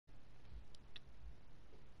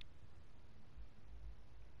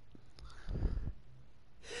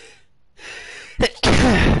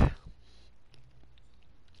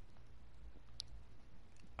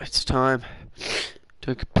time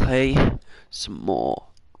to play some more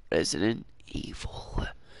Resident Evil.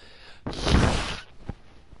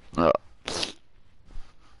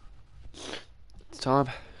 It's time.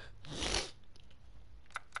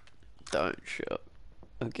 Don't shut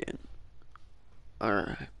again.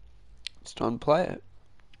 Alright. It's time to play it.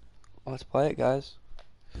 Let's play it, guys.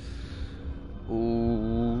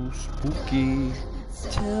 Ooh, spooky.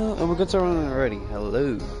 Oh, we got someone already.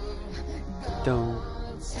 Hello. Don't.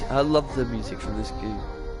 I love the music from this game.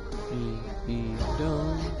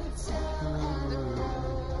 Don't.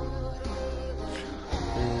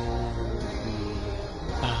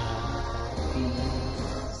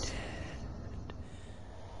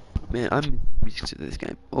 Man, I'm music to this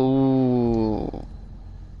game. Oh.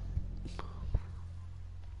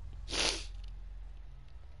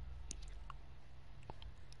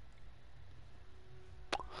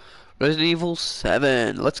 Resident Evil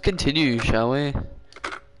 7. Let's continue, shall we?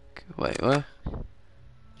 Wait, what?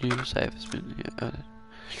 New save has been added.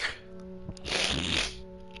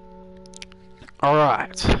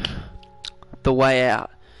 Alright. The way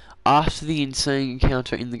out. After the insane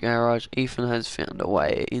encounter in the garage, Ethan has found a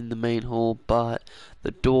way in the main hall, but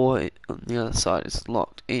the door on the other side is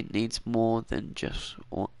locked. It needs more than just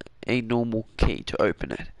a normal key to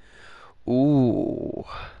open it. Ooh.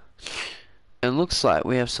 It looks like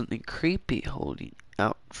we have something creepy holding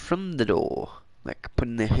out from the door, like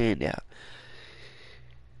putting their hand out.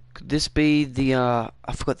 Could this be the, I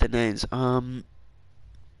forgot the names,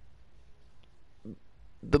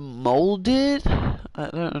 the molded? I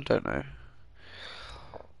don't know.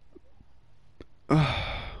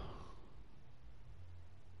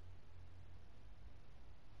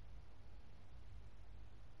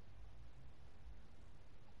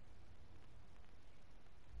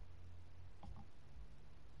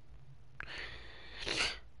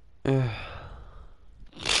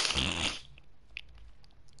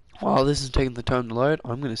 While this is taking the time to load,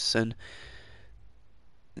 I'm gonna send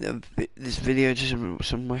this video to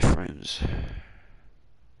some of my friends.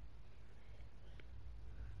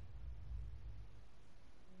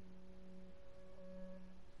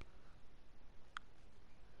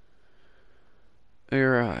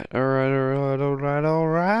 Alright. We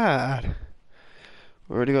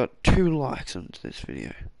already got 2 likes onto this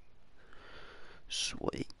video.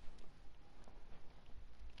 Sweet.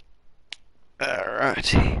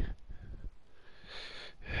 Alrighty.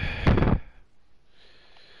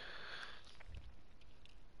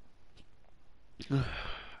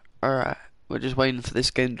 Alright, we're just waiting for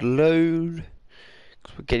this game to load,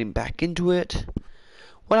 because we're getting back into it.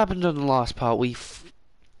 What happened on the last part? We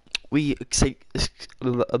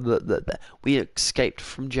escaped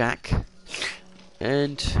from Jack,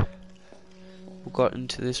 and we got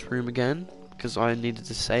into this room again, because I needed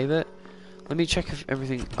to save it. Let me check if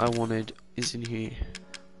everything I wanted is in here.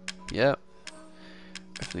 Yep.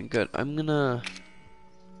 Everything good. I'm gonna...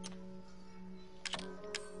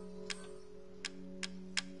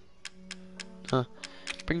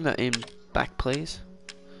 bring that in back, please.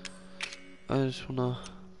 I just wanna...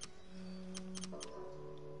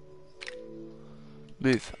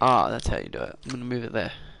 move. Ah, that's how you do it. I'm gonna move it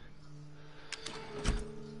there.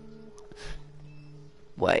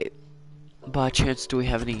 Wait. By chance, do we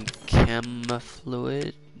have any camera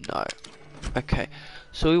fluid? No. Okay.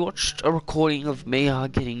 So we watched a recording of Mia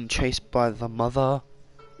getting chased by the mother.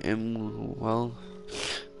 And, well...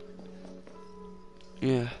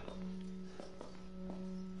 yeah.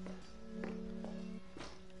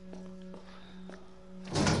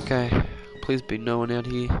 Okay. Please be no one out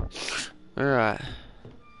here. Alright.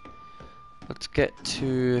 Let's get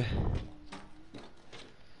to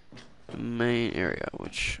the main area,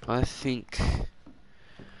 which I think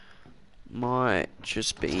might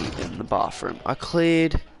just be in the bathroom. I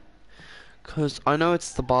cleared, because I know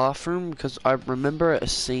it's the bathroom, because I remember a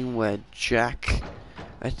scene where Jack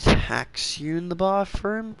attacks you in the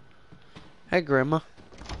bathroom. Hey, Grandma.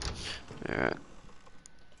 Alright.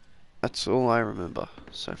 That's all I remember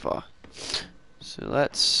so far. So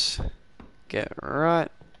let's get right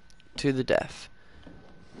to the death.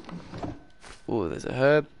 Oh, there's a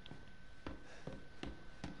herb.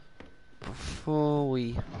 Before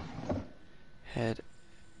we head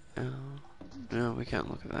out... no, we can't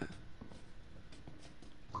look at that.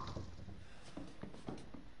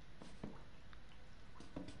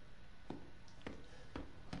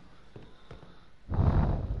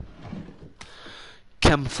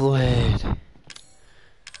 Chem fluid.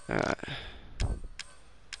 Alright.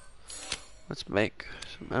 Let's make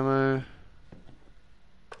some ammo.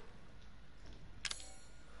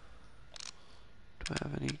 Do I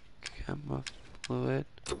have any camera fluid?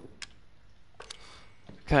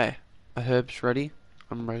 Okay, a herb's ready.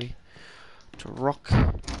 I'm ready to rock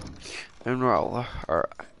and roll. Alright.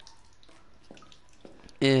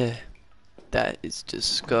 Yeah, that is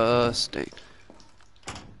disgusting.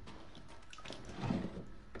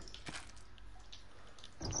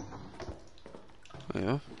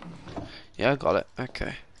 Yeah. Yeah, I got it.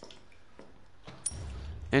 Okay.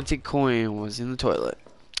 Antique coin was in the toilet.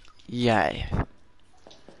 Yay.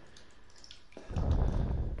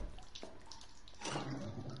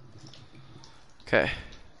 Okay.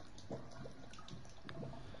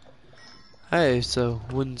 Hey, so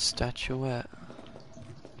wooden statuette.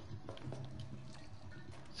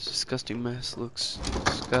 This disgusting mess looks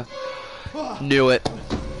Knew it.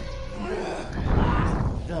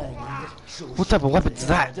 What type of weapon's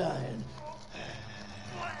that? Yeah,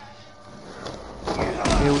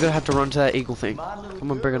 we're gonna have to run to that eagle thing.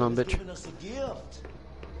 Come on, bring it on, bitch.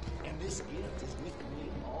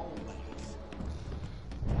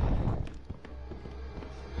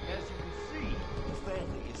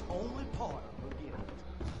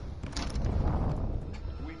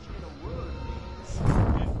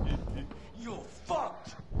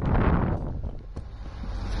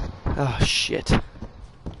 Oh shit.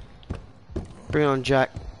 Bring it on, Jack.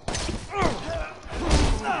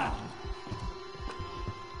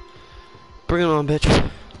 Bring it on, bitch.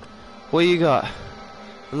 What you got?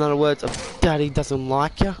 In other words, if daddy doesn't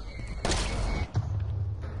like you?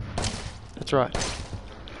 That's right.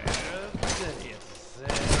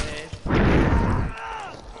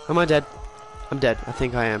 Am I dead? I'm dead. I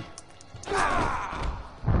think I am.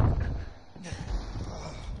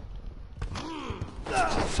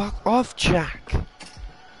 Fuck off, Jack.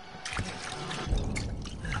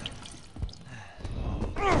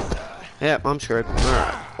 Yep, I'm screwed.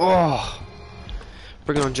 Alright. Oh.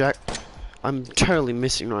 Bring it on, Jack. I'm totally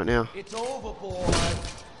missing right now. It's over, boy.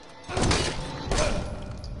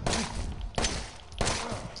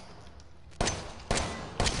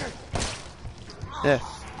 There.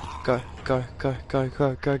 Go, go, go, go,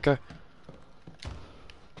 go, go, go.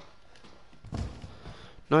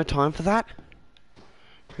 No time for that?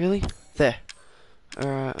 Really? There.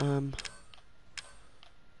 Alright,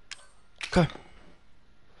 go.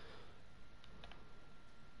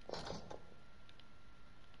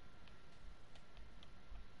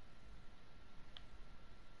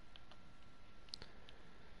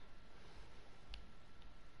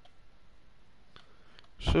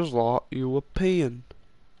 Just like you were peeing.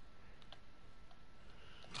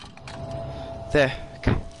 There.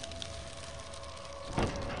 Okay.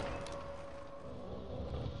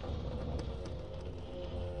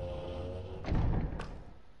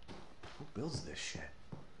 Who builds this shit?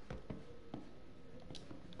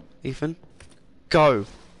 Ethan, go.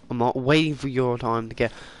 I'm not waiting for your time to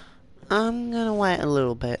get. I'm gonna wait a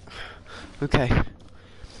little bit. Okay.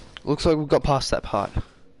 Looks like we've got past that part.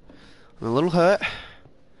 I'm a little hurt,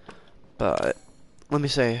 but let me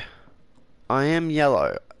see. I am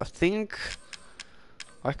yellow. I think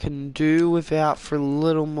I can do without for a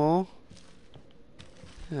little more.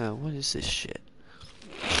 Yeah, what is this shit?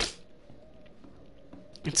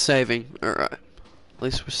 It's saving. Alright. At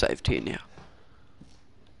least we're saved here now.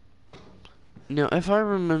 Now, if I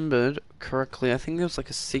remembered correctly, I think there was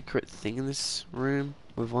like a secret thing in this room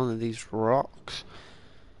with one of these rocks.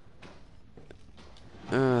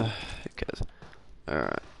 Who cares?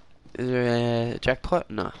 Alright. Is there a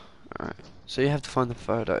jackpot? No. Alright. So you have to find the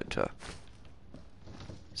photo too.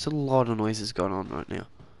 There's a lot of noises going on right now.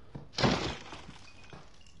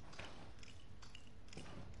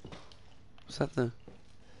 Was that the...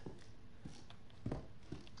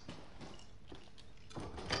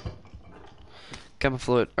 Gamma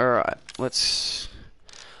fluid. Alright, let's...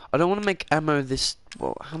 I don't want to make ammo this...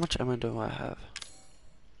 Well, how much ammo do I have?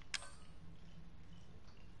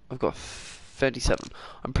 I've got 37.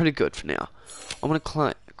 I'm pretty good for now. I'm going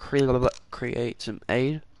to create some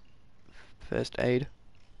aid. First aid.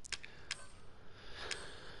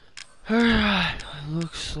 Alright,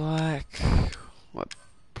 looks like we're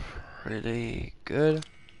pretty good.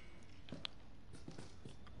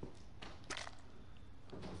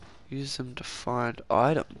 Use them to find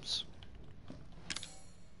items.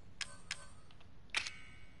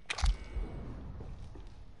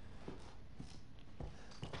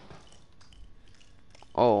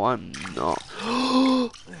 Oh, I'm not.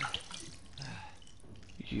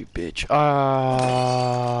 You bitch.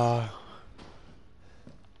 Ah.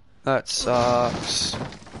 That sucks.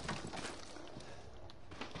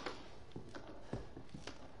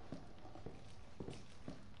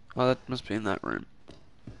 Oh, that must be in that room.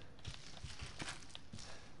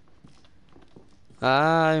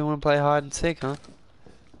 Ah, you wanna play hide and seek, huh?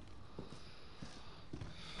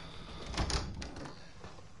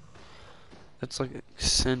 That's like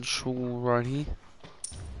essential right here.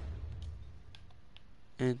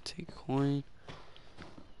 Antique coin.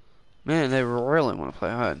 Man, they really want to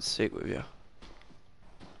play hide and seek with you.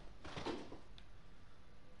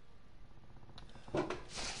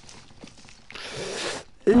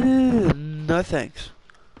 No thanks.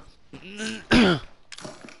 Man,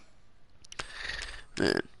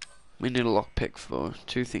 we need a lockpick for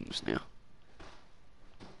 2 things now.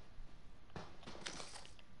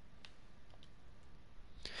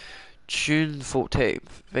 June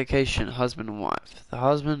 14th, vacation, husband and wife. The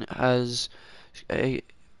husband was a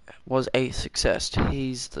success.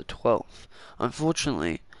 He's the 12th.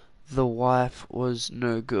 Unfortunately, the wife was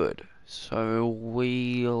no good, so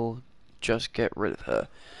we'll just get rid of her.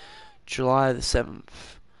 July the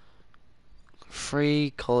 7th,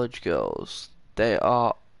 3 college girls. They're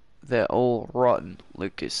all rotten.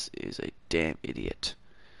 Lucas is a damn idiot.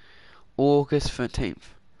 August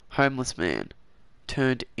 13th, homeless man.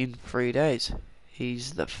 Turned in 3 days.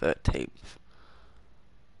 He's the 13th.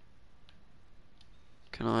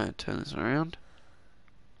 Can I turn this around?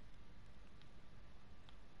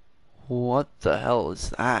 What the hell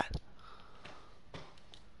is that?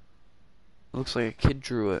 Looks like a kid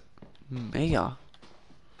drew it. Mia.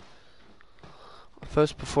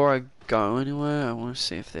 First, before I go anywhere, I want to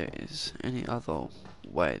see if there is any other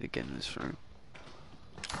way to get in this room.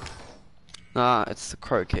 Nah, it's the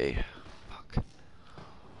crow key. Fuck.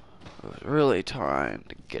 I was really trying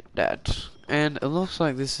to get that. And it looks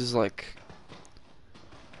like this is like...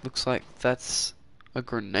 Looks like that's a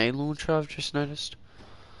grenade launcher I've just noticed.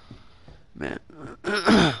 Man.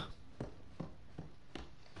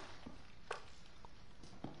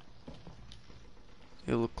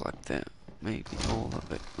 It looked like that. Maybe all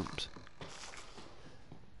of it. Oops.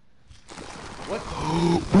 What?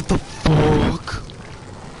 What the fuck?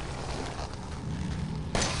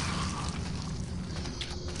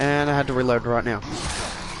 And I had to reload right now.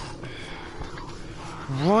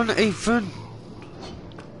 Run, Ethan!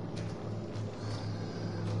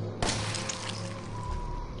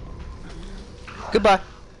 Goodbye.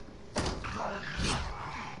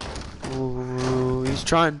 Ooh, he's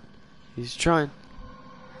trying. He's trying.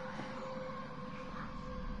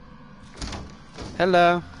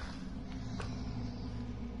 Hello.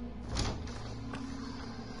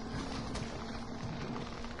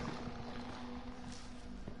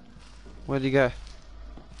 Where'd he go?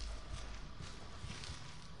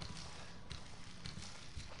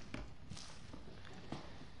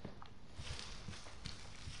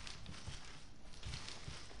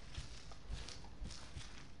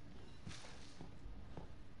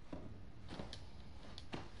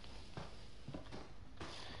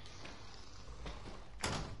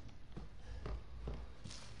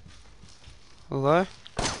 Hello?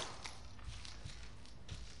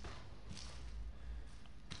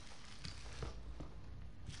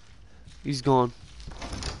 He's gone.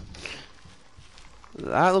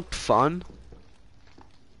 That looked fun.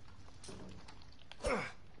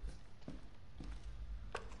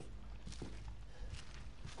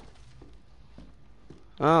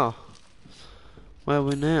 Oh. Where are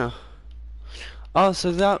we now? Oh,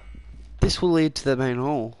 so this will lead to the main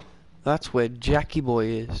hall. That's where Jackie Boy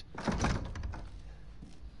is.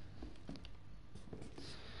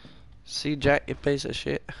 See, Jack, you piece of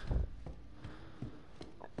shit.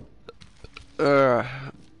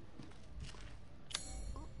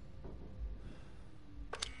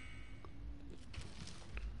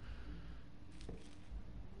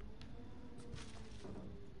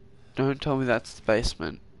 Don't tell me that's the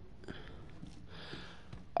basement.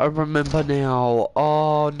 I remember now.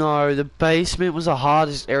 Oh no, the basement was the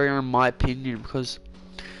hardest area in my opinion because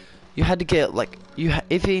you had to get like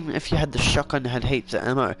even if you had the shotgun and had heaps of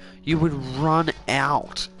ammo, you would run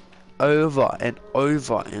out over and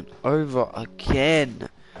over and over again.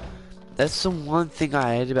 That's the one thing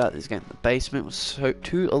I hate about this game. The basement was a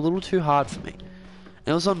little too hard for me. And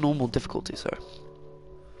it was on normal difficulty, so.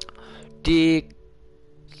 Dear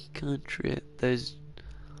country, those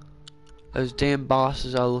damn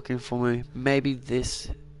bastards are looking for me. Maybe this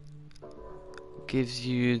gives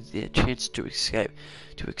you the chance to escape.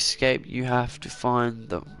 To escape, you have to find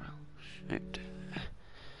the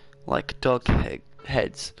like dog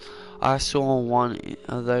heads. I saw one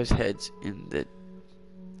of those heads in the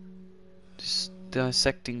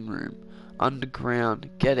dissecting room underground.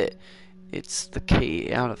 Get it? It's the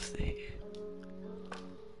key out of there.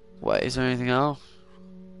 Wait, is there anything else?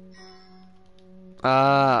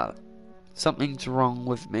 Something's wrong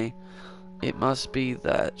with me. It must be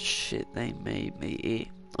that shit they made me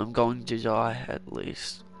eat. I'm going to die at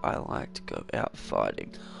least. I like to go out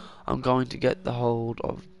fighting. I'm going to get the hold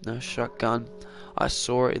of the shotgun I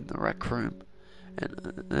saw in the rec room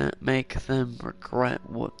and make them regret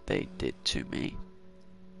what they did to me.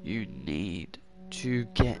 You need to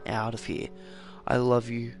get out of here. I love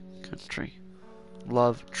you, country.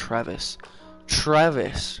 Love, Travis.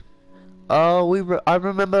 Travis. Oh, I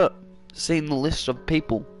remember seeing the list of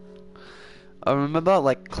people. I remember,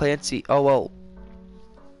 like, Clancy. Oh, well.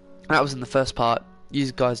 That was in the first part. You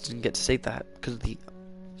guys didn't get to see that because the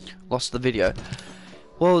lost the video.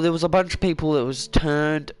 Well, there was a bunch of people that was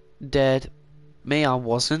turned dead. Me, I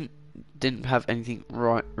wasn't. Didn't have anything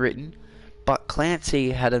written. But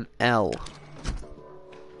Clancy had an L.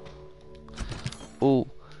 Oh,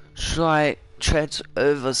 should I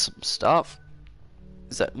transfer some stuff?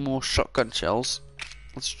 Is that more shotgun shells?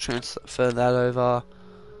 Let's transfer that over.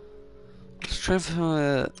 Let's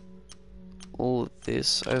transfer all of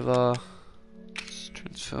this over. Let's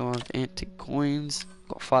transfer antique coins.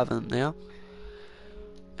 Got 5 of them now.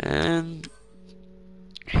 And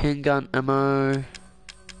handgun ammo.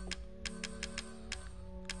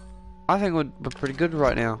 I think we're pretty good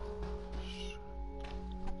right now.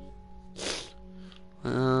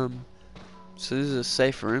 So this is a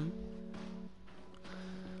safe room.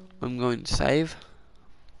 I'm going to save.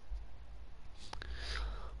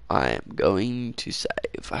 I am going to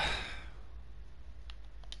save.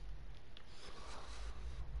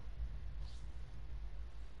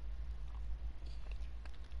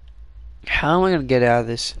 How am I going to get out of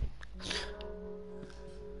this?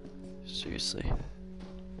 Seriously.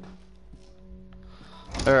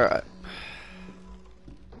 Alright.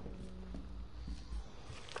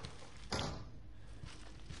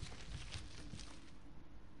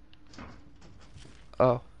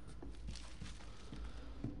 Oh.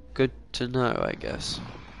 Good to know, I guess.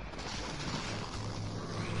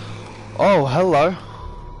 Oh, hello.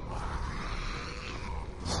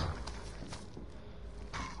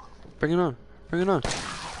 Bring it on. Bring it on.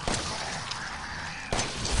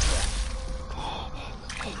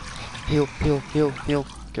 Heal, heal, heal, heal.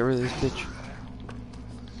 Get rid of this bitch.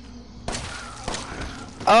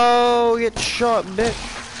 Oh, get shot, bitch.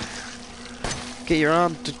 Get your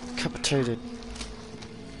arm decapitated.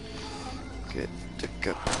 Get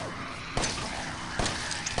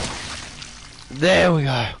There we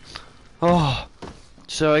go. Oh,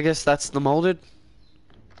 so I guess that's the molded.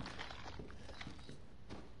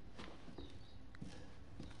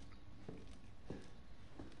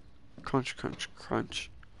 Crunch, crunch, crunch.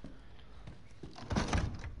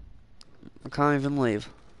 I can't even leave.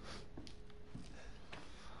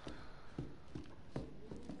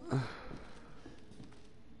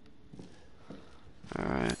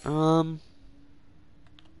 Alright, what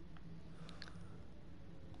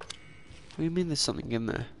do you mean there's something in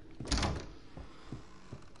there?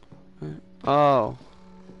 Oh.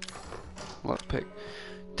 Lockpick.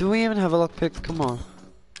 Do we even have a lockpick? Come on.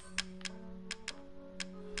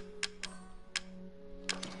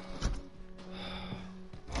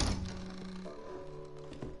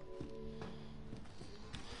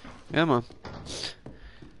 Come on.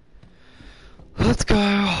 Let's go.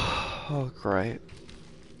 Oh, great.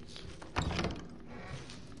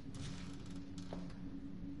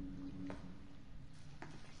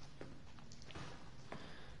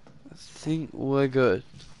 I think we're good.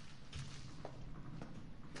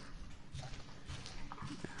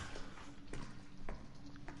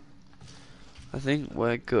 I think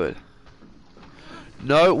we're good.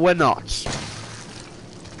 No, we're not.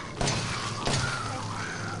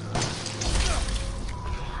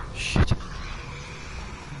 Shit.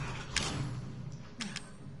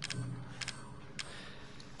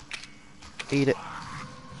 Eat it.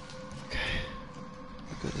 Okay.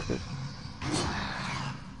 We're good, we're good.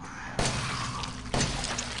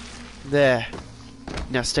 There.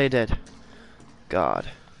 Now stay dead. Guard.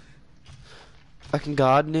 I can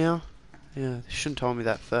guard now? Yeah, they shouldn't have told me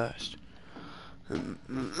that first. I'm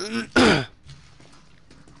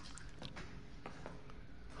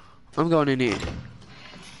going in here.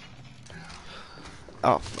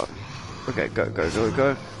 Oh, fuck. Okay, go, go, go,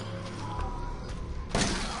 go.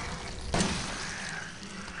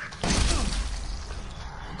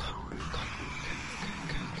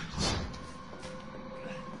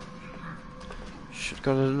 Should've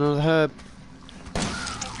got another herb.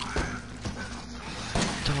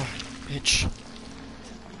 Die, bitch.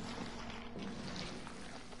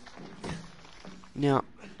 Now,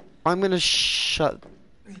 I'm gonna shut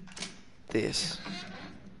this.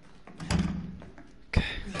 Okay.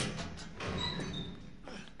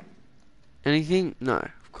 Anything? No,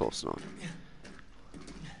 of course not.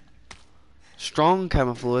 Strong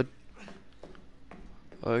camera fluid.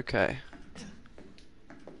 Okay.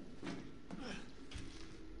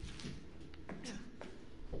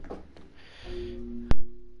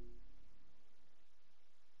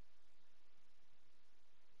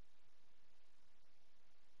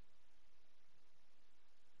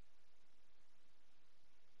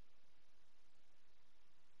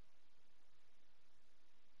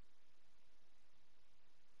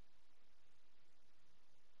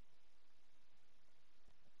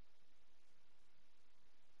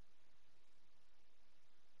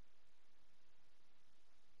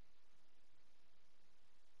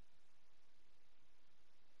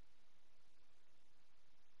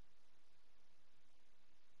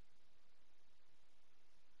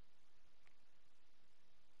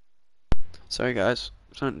 Sorry guys,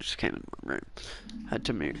 someone just came in my room. Had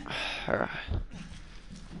to mute. Alright.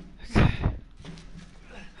 Okay.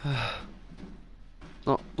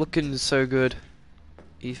 Not looking so good,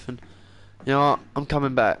 Ethan. You know what? I'm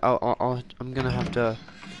coming back. I'm gonna have to.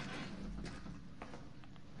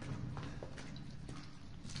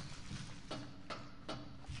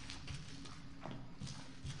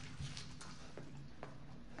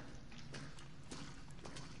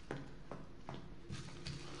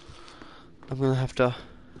 I'm gonna have to.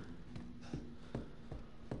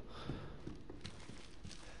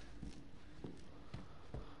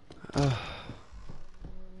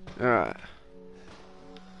 Alright.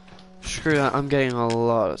 Screw that, I'm getting a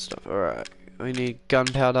lot of stuff. Alright. We need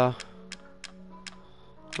gunpowder.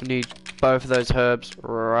 We need both of those herbs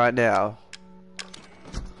right now.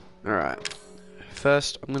 Alright.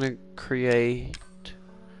 First, I'm gonna create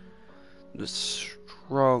the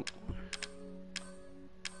strong.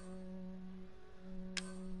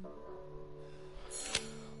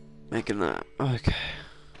 Making that. Okay.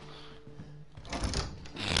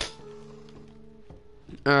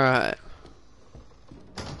 Alright.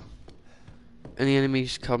 Any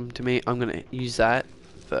enemies come to me, I'm gonna use that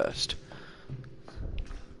first.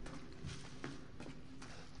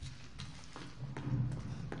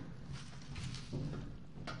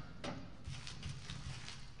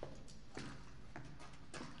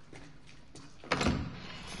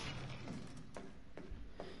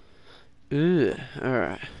 Ugh,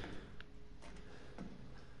 alright.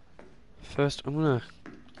 First, I'm gonna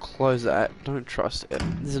close that. Don't trust it.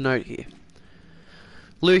 There's a note here.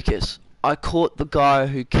 Lucas, I caught the guy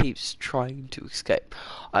who keeps trying to escape.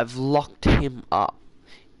 I've locked him up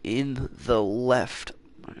in the left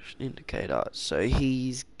motion indicator, so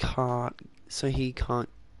he can't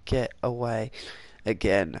get away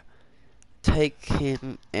again. Take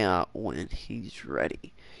him out when he's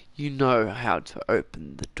ready. You know how to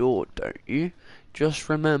open the door, don't you? Just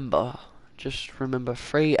remember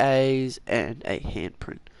 3 A's and a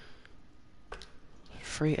handprint.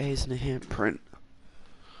 3 A's and a handprint.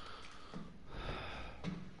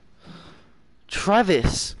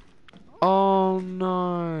 Travis! Oh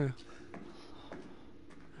no!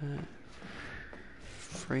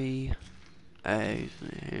 3 A's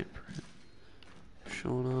and a handprint.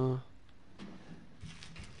 Shauna.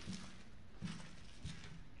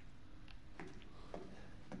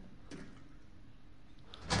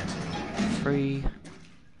 Free.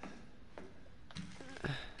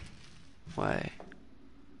 Way.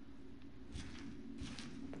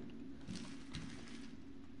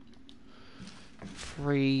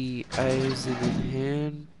 Three A's in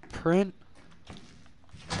the handprint.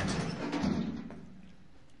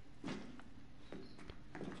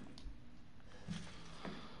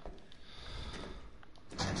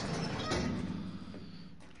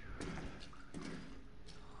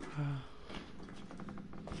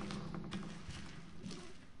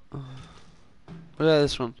 What about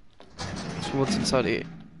this one? So what's inside here?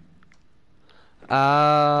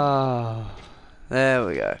 Ah, there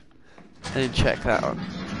we go. I didn't check that one.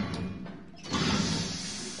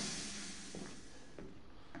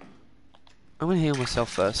 I'm gonna heal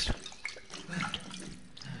myself first.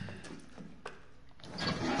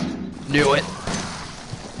 Knew it.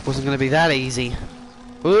 Wasn't gonna be that easy.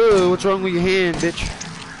 Ooh, what's wrong with your hand, bitch?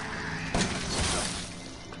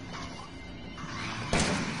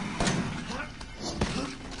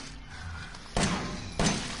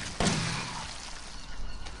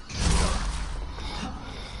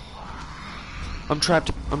 I'm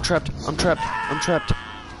trapped. I'm trapped. I'm trapped. I'm trapped.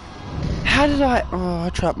 How did I? Oh, I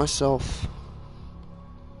trapped myself.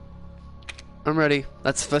 I'm ready.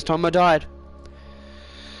 That's the first time I died.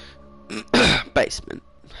 Basement.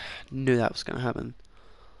 Knew that was gonna happen.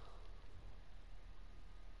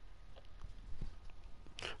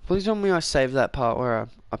 Please tell me I saved that part where I'm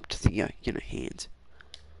up to the, hands.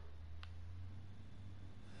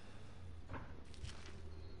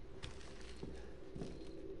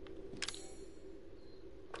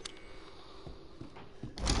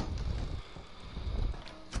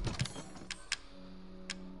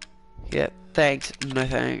 Yeah, thanks. No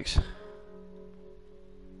thanks. I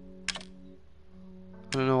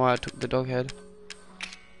don't know why I took the dog head.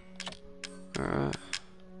 Alright.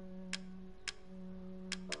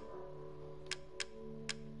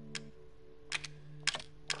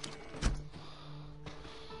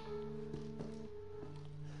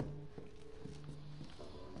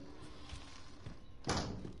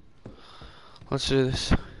 Let's do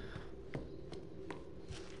this.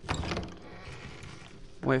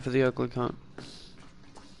 Wait for the ugly cunt.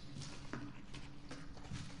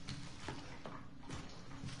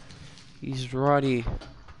 He's righty.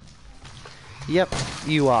 Yep,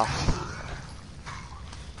 you are.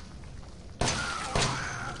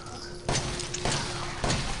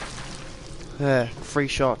 There, free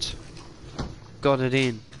shot. Got it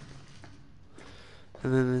in.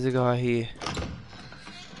 And then there's a guy here.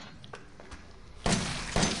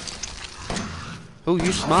 Oh,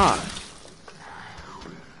 you smart.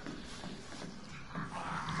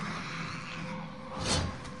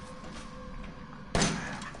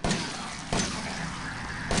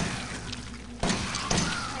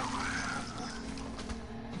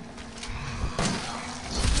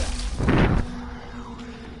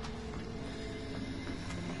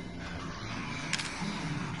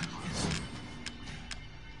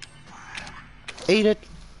 Eat it.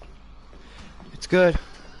 It's good.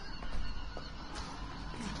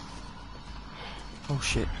 Oh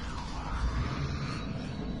shit.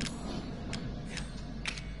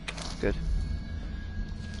 Good.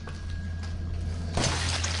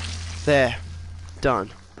 There.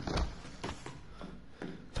 Done.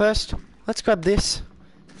 First, let's grab this.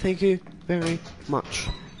 Thank you very much.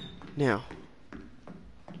 Now.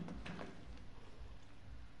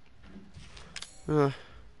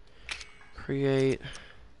 Create.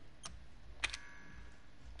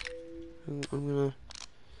 I'm gonna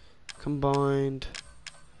combine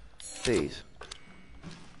these.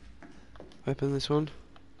 Open this one.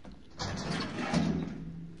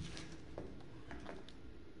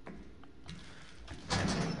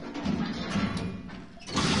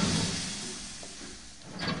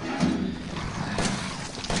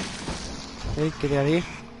 Hey, get out of here.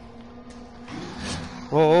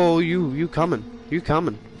 Oh, you coming. You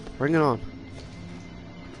coming. Bring it on.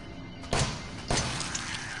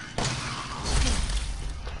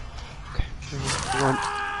 Okay, run.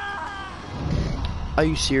 Are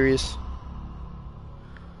you serious?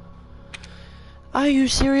 Are you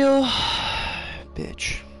serial?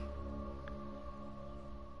 Bitch.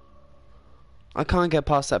 I can't get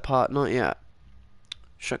past that part, not yet.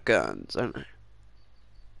 Shotguns, don't I?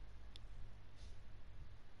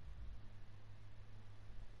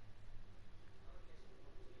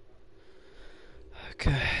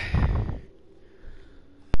 Okay.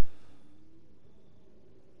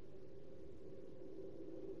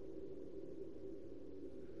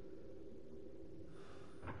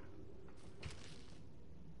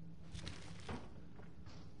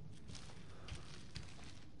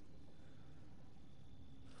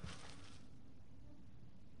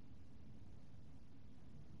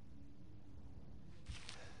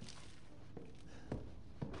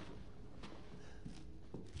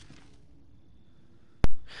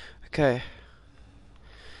 Okay.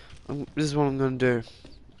 This is what I'm gonna do.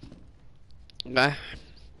 Okay?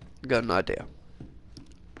 Got an idea.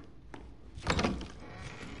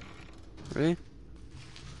 Ready?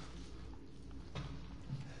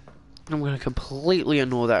 I'm gonna completely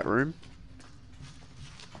ignore that room.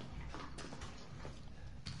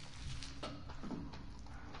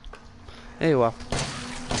 There you are.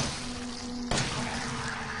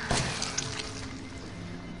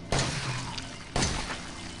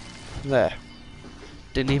 There.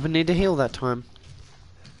 Didn't even need to heal that time.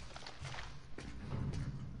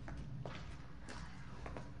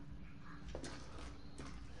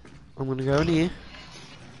 I'm gonna go in here.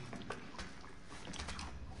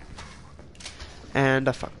 And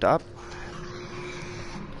I fucked up.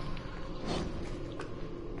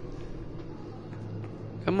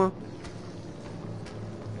 Come on.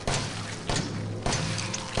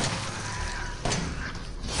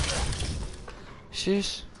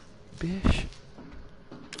 Shush. Bish.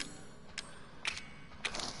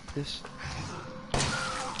 This.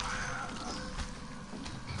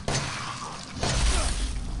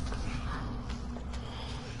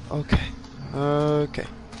 Okay. Okay.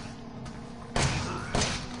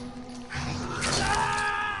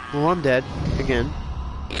 Well, I'm dead. Again.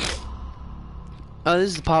 Oh, this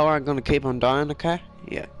is the part where I'm gonna keep on dying, okay?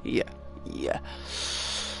 Yeah.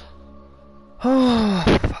 Oh,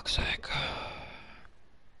 for fuck's sake.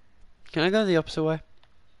 Can I go the opposite way?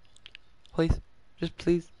 Please? Just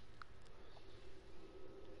please?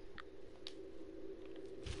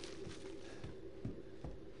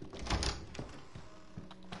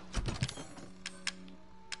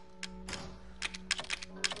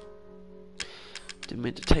 Didn't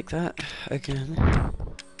mean to take that again.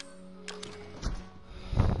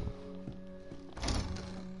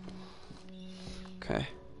 Okay.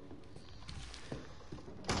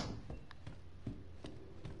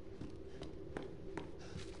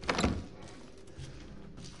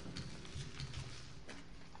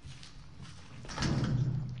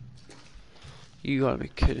 You gotta be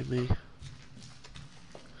kidding me.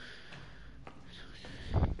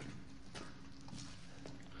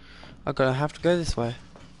 I'm gonna have to go this way.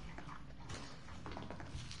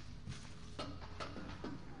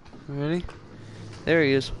 Ready? There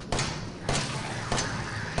he is.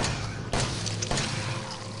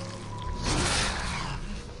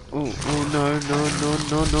 Oh, oh no, no, no,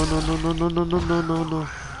 no, no, no, no, no, no, no, no, no.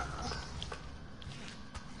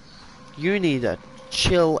 You need to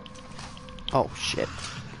chill. Oh shit.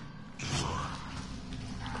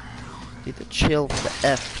 Need to chill the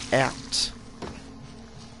F out.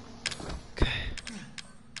 Okay.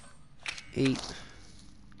 Eat.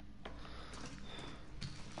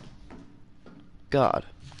 God.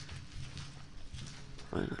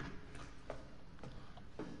 I know.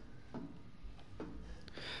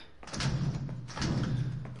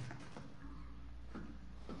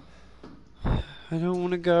 I don't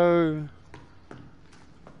want to go.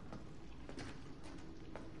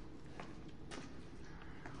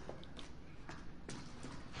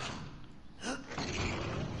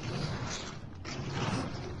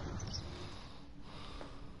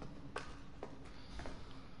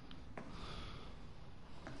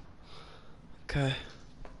 Okay.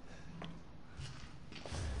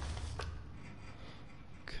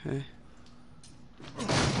 Okay.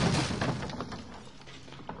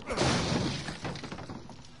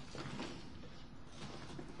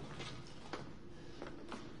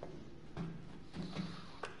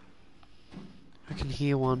 I can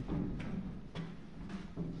hear one.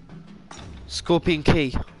 Scorpion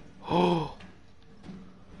key. Oh.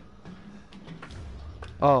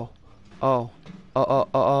 Oh. Oh. Oh. Oh.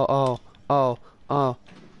 Oh. Oh. Oh. Oh.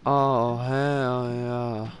 Oh. Hell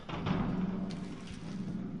yeah.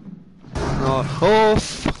 Oh. Oh.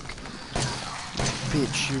 Fuck.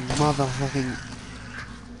 Bitch, you motherfucking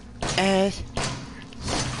ass.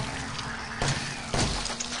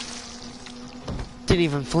 Didn't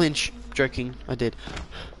even flinch. Joking. I did.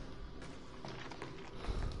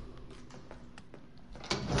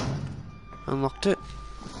 Unlocked it.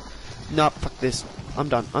 Nope, fuck this. I'm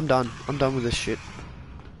done. I'm done. I'm done with this shit.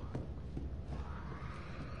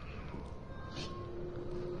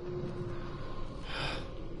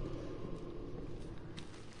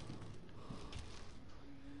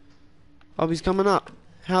 Oh, he's coming up.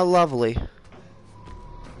 How lovely.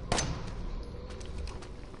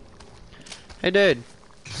 Hey, dude.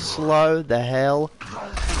 Slow the hell.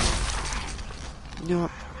 You know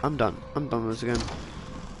what? I'm done. I'm done with this again.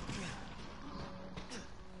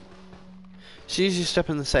 As soon as you step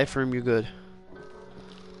in the safe room, you're good.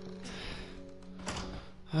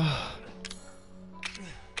 Alright.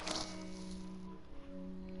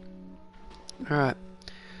 I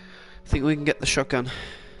think we can get the shotgun.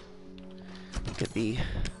 Get the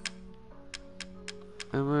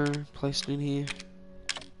ammo placed in here.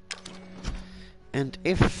 And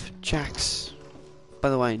if Jack's, by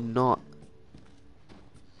the way, not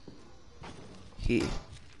here.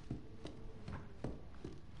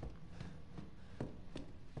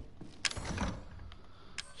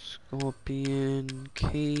 Scorpion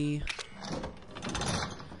key.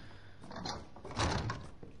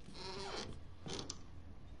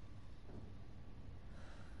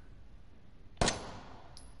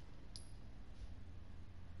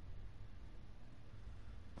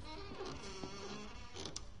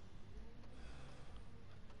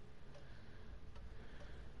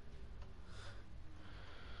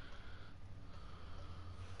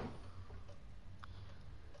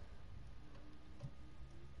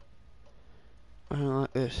 I don't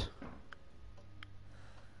like this.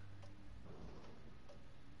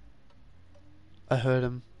 I heard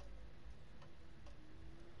him.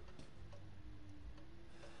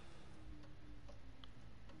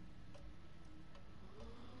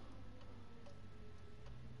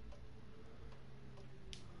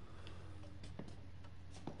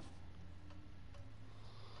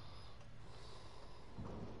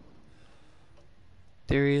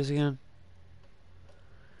 There he is again.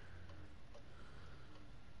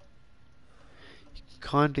 You can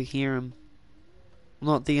kinda hear him.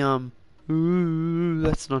 Not the ooh,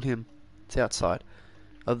 that's not him. It's outside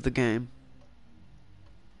of the game.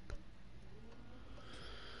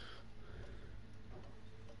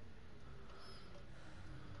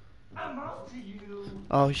 I'm on to you.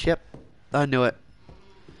 Oh, yep. I knew it.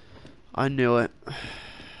 I knew it.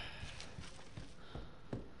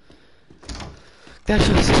 That's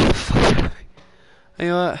just fucking. You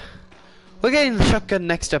know what? We're getting the shotgun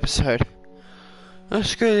next episode. Oh,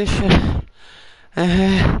 screw this shit.